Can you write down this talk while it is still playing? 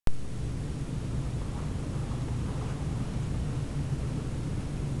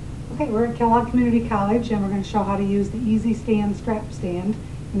Okay, we're at Kellogg Community College and we're going to show how to use the EasyStand StrapStand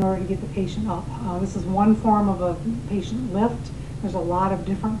in order to get the patient up. This is one form of a patient lift. There's a lot of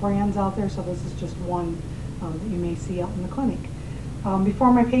different brands out there, so this is just one that you may see out in the clinic.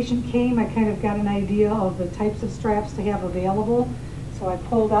 Before my patient came, I kind of got an idea of the types of straps to have available. So I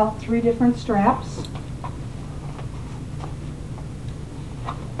pulled out 3 different straps.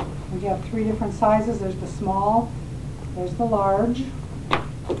 We have 3 different sizes. There's the small, there's the large,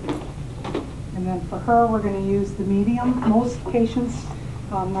 and then for her we're going to use the medium. Most patients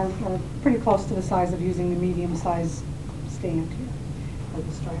are pretty close to the size of using the medium size stand here for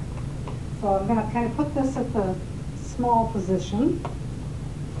the strap. So I'm going to kind of put this at the small position.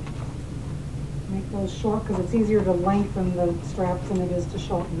 Make those short because it's easier to lengthen the straps than it is to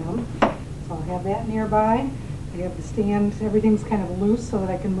shorten them. So I'll have that nearby. I have the stand, everything's kind of loose so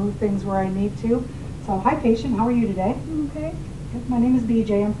that I can move things where I need to. So hi patient, how are you today? Okay. My name is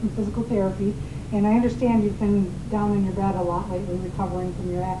BJ, I'm from physical therapy, and I understand you've been down in your bed a lot lately recovering from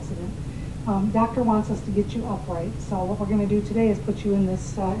your accident. Doctor wants us to get you upright, so what we're going to do today is put you in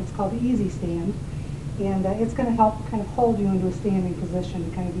this, it's called the EasyStand, and it's going to help kind of hold you into a standing position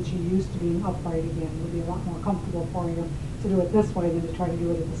to kind of get you used to being upright again. It'll be a lot more comfortable for you to do it this way than to try to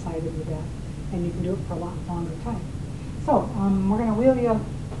do it at the side of your bed, and you can do it for a lot longer time. So we're going to wheel you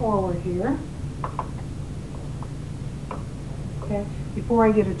forward here. Okay. Before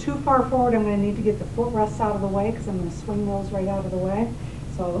I get it too far forward, I'm going to need to get the footrests out of the way because I'm going to swing those right out of the way.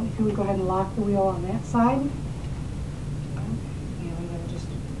 So if you would go ahead and lock the wheel on that side. Okay. And we're going to just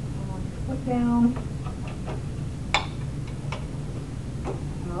lower your foot down.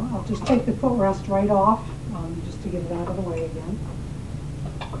 I'll just take the footrest right off just to get it out of the way again.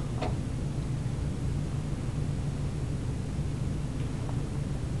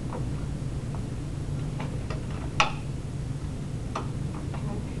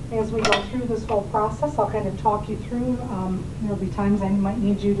 As we go through this whole process, I'll kind of talk you through. There'll be times I might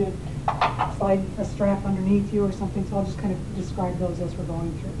need you to slide a strap underneath you or something, so I'll just kind of describe those as we're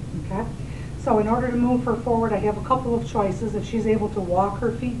going through, okay? So in order to move her forward, I have a couple of choices. If she's able to walk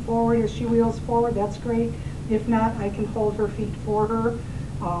her feet forward as she wheels forward, that's great. If not, I can hold her feet for her,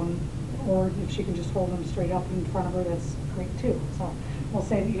 or if she can just hold them straight up in front of her, that's great too. So we'll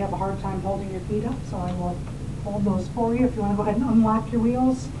say that you have a hard time holding your feet up, so I will hold those for you. If you want to go ahead and unlock your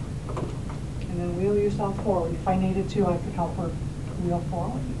wheels, and then wheel yourself forward. If I needed to, I could help her wheel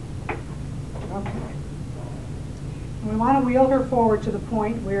forward. Okay. And we want to wheel her forward to the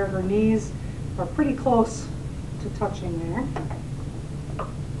point where her knees are pretty close to touching there.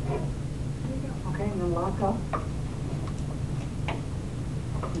 Okay, and then lock up.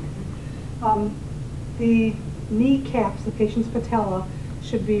 The kneecaps, the patient's patella,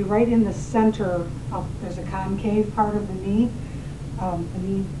 should be right in the center of, there's a concave part of the knee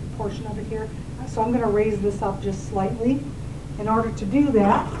portion of it here. So I'm going to raise this up just slightly. In order to do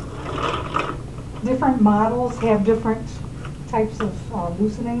that, different models have different types of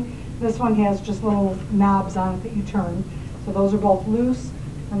loosening. This one has just little knobs on it that you turn. So those are both loose.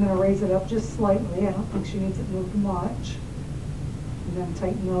 I'm going to raise it up just slightly. I don't think she needs it moved much. And then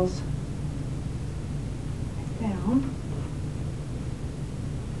tighten those down.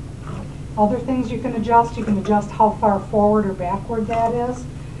 Other things you can adjust how far forward or backward that is.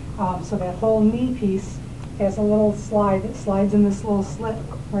 So that whole knee piece has a little slide that slides in this little slit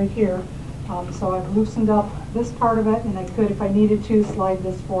right here. So I've loosened up this part of it, and I could, if I needed to, slide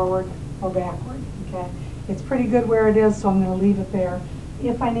this forward or backward. Okay, it's pretty good where it is, so I'm going to leave it there.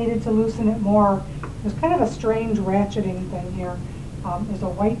 If I needed to loosen it more, there's kind of a strange ratcheting thing here. There's a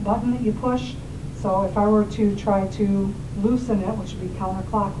white button that you push. So if I were to try to loosen it, which would be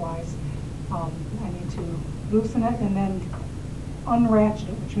counterclockwise, I need to loosen it and then unratchet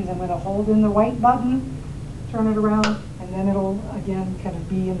it, which means I'm going to hold in the white button, turn it around, and then it'll again kind of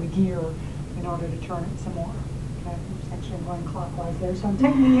be in the gear in order to turn it some more. Okay, oops, actually I'm going clockwise there, so I'm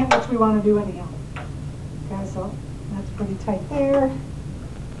tightening it, which we want to do anyhow. Okay, so that's pretty tight there.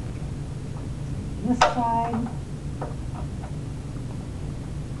 This side.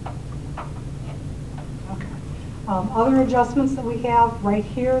 Okay. Other adjustments that we have right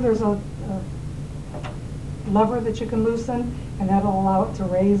here, there's a lever that you can loosen, and that'll allow it to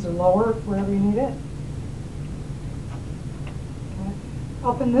raise or lower wherever you need it. Okay.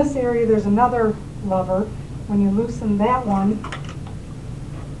 Up in this area, there's another lever. When you loosen that one,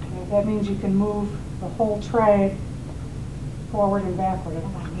 okay, that means you can move the whole tray forward and backward. I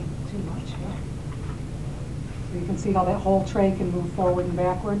don't want to move it too much here. So you can see how that whole tray can move forward and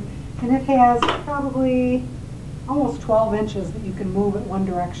backward. And it has probably almost 12 inches that you can move it one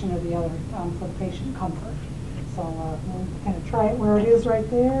direction or the other for the patient comfort. So we'll kind of try it where it is right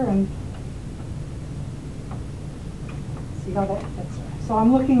there and see how that fits her. So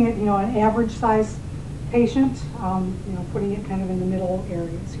I'm looking at, an average size patient, putting it kind of in the middle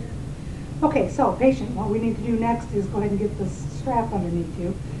areas here. Okay, so patient, what we need to do next is go ahead and get this strap underneath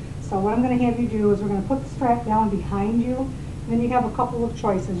you. So what I'm going to have you do is we're going to put the strap down behind you, and then you have a couple of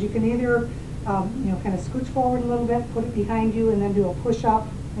choices. You can either, kind of scooch forward a little bit, put it behind you, and then do a push-up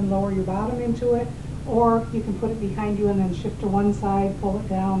and lower your bottom into it, or you can put it behind you and then shift to one side, pull it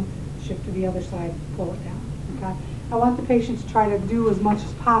down, shift to the other side, pull it down. Okay? I want the patient to try to do as much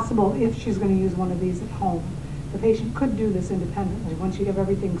as possible if she's going to use one of these at home. The patient could do this independently. Once you have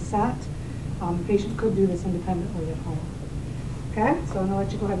everything set, the patient could do this independently at home. Okay, so I'm going to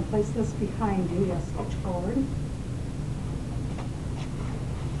let you go ahead and place this behind you. Yes, scooch forward.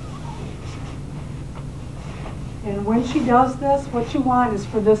 And when she does this, what you want is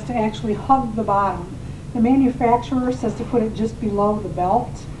for this to actually hug the bottom. The manufacturer says to put it just below the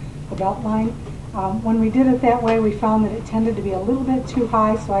belt line. When we did it that way, we found that it tended to be a little bit too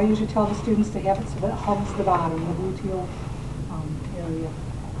high, so I usually tell the students to have it so that it hugs the bottom, the gluteal area.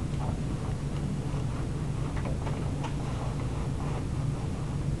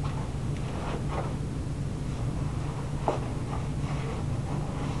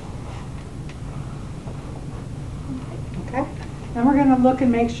 Then we're going to look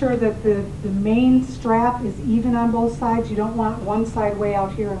and make sure that the main strap is even on both sides. You don't want one side way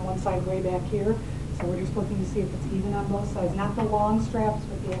out here and one side way back here. So we're just looking to see if it's even on both sides. Not the long straps,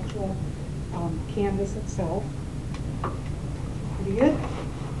 but the actual canvas itself. Pretty good?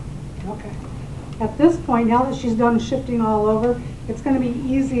 Okay. At this point, now that she's done shifting all over, it's going to be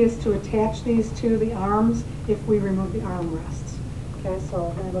easiest to attach these to the arms if we remove the armrests. Okay, so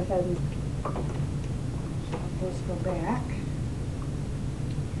we're going to go ahead and those go back.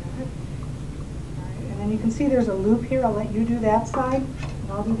 And then you can see there's a loop here. I'll let you do that side,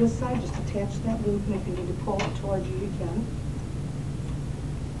 and I'll do this side. Just attach that loop, and if you need to pull it towards you, you can.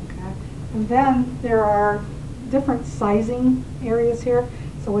 Okay. And then there are different sizing areas here.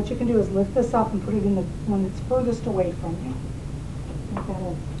 So what you can do is lift this up and put it in the one that's furthest away from you. I think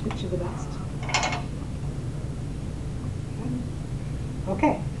that'll fit you the best.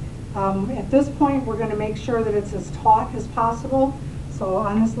 Okay. At this point, we're going to make sure that it's as taut as possible. So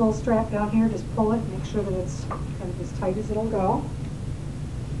on this little strap down here, just pull it, make sure that it's kind of as tight as it'll go.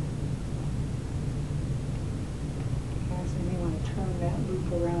 Okay, so you may want to turn that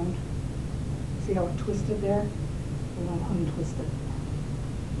loop around. See how it twisted there? You want to untwist it.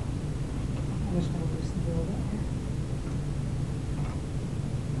 I'm just going to loosen it a little bit here.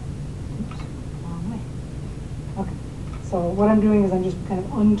 Oops, wrong way. Okay, so what I'm doing is I'm just kind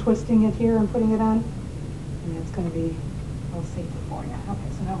of untwisting it here and putting it on, and it's going to be a little safer for you. Okay,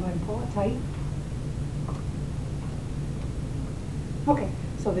 so now I'm going to pull it tight. Okay,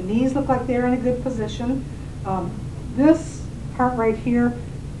 so the knees look like they're in a good position. This part right here,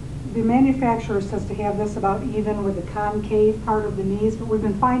 the manufacturer says to have this about even with the concave part of the knees, but we've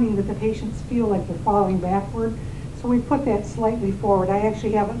been finding that the patients feel like they're falling backward, so we put that slightly forward. I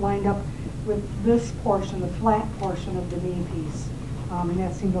actually have it lined up with this portion, the flat portion of the knee piece. And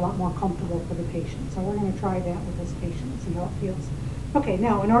that seemed a lot more comfortable for the patient. So we're going to try that with this patient and see how it feels. Okay,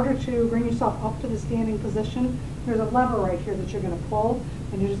 now in order to bring yourself up to the standing position, there's a lever right here that you're going to pull,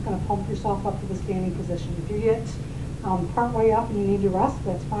 and you're just going to pump yourself up to the standing position. If you get part way up and you need to rest,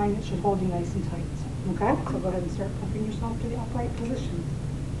 that's fine. It should hold you nice and tight. Okay, so go ahead and start pumping yourself to the upright position.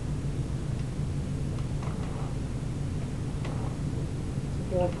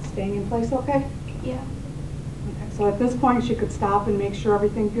 So feel like it's staying in place okay? Yeah. Okay, so at this point you could stop and make sure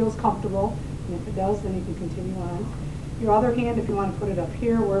everything feels comfortable, and if it does, then you can continue on. Your other hand, if you want to put it up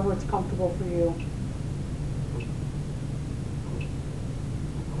here, wherever it's comfortable for you.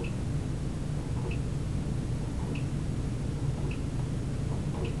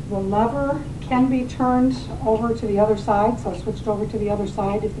 The lever can be turned over to the other side, so switched over to the other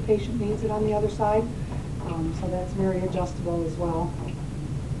side if the patient needs it on the other side. So that's very adjustable as well.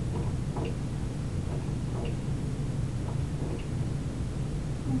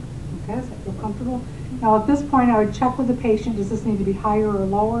 Okay, does that feel comfortable? Now at this point I would check with the patient, does this need to be higher or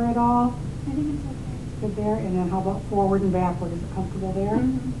lower at all? I think it's okay. Good there. And then how about forward and backward? Is it comfortable there?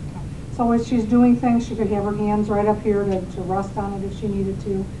 Mm-hmm. Okay. So as she's doing things, she could have her hands right up here to rest on it if she needed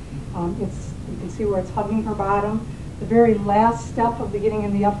to. You can see where it's hugging her bottom. The very last step of getting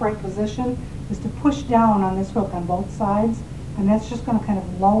in the upright position is to push down on this hook on both sides, and that's just going to kind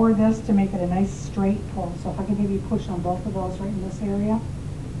of lower this to make it a nice straight pull. So if I can maybe push on both of those right in this area,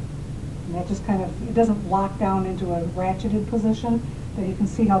 and that just kind of, it doesn't lock down into a ratcheted position, but you can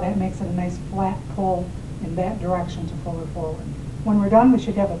see how that makes it a nice flat pull in that direction to pull her forward. When we're done, we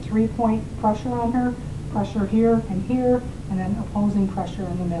should have a 3-point pressure on her, pressure here, and then opposing pressure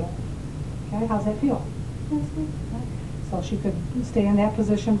in the middle. Okay, how's that feel? So she could stay in that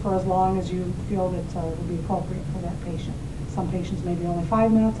position for as long as you feel that would be appropriate for that patient. Some patients maybe only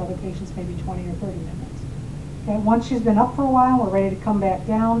 5 minutes, other patients maybe 20 or 30 minutes. Okay, once she's been up for a while, we're ready to come back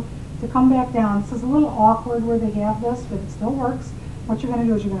down. To come back down, this is a little awkward where they have this, but it still works. What you're going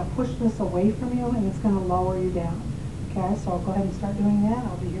to do is you're going to push this away from you, and it's going to lower you down. Okay, so I'll go ahead and start doing that.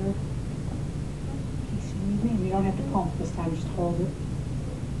 I'll be here in case you need me. And you don't have to pump this time, just hold it.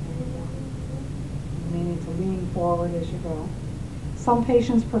 There you go. You may need to lean forward as you go. Some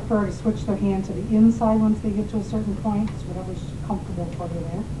patients prefer to switch their hand to the inside once they get to a certain point. It's whatever's comfortable for you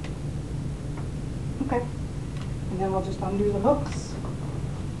there. Okay. And then we'll just undo the hooks.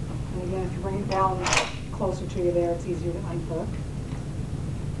 And again, if you bring it down closer to you there, it's easier to unhook.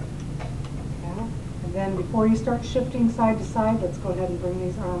 Okay. And then before you start shifting side to side, let's go ahead and bring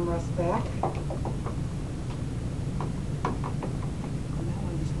these armrests back. And that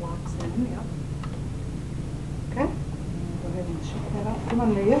one just locks in, yep. Okay. And go ahead and shift that out from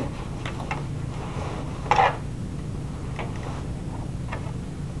under you.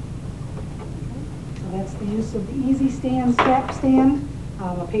 That's the use of the EasyStand StrapStand,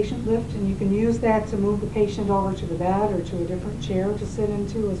 a patient lift, and you can use that to move the patient over to the bed or to a different chair to sit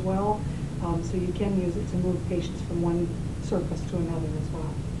into as well. So you can use it to move patients from one surface to another as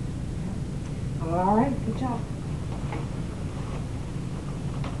well. Okay. All right, good job.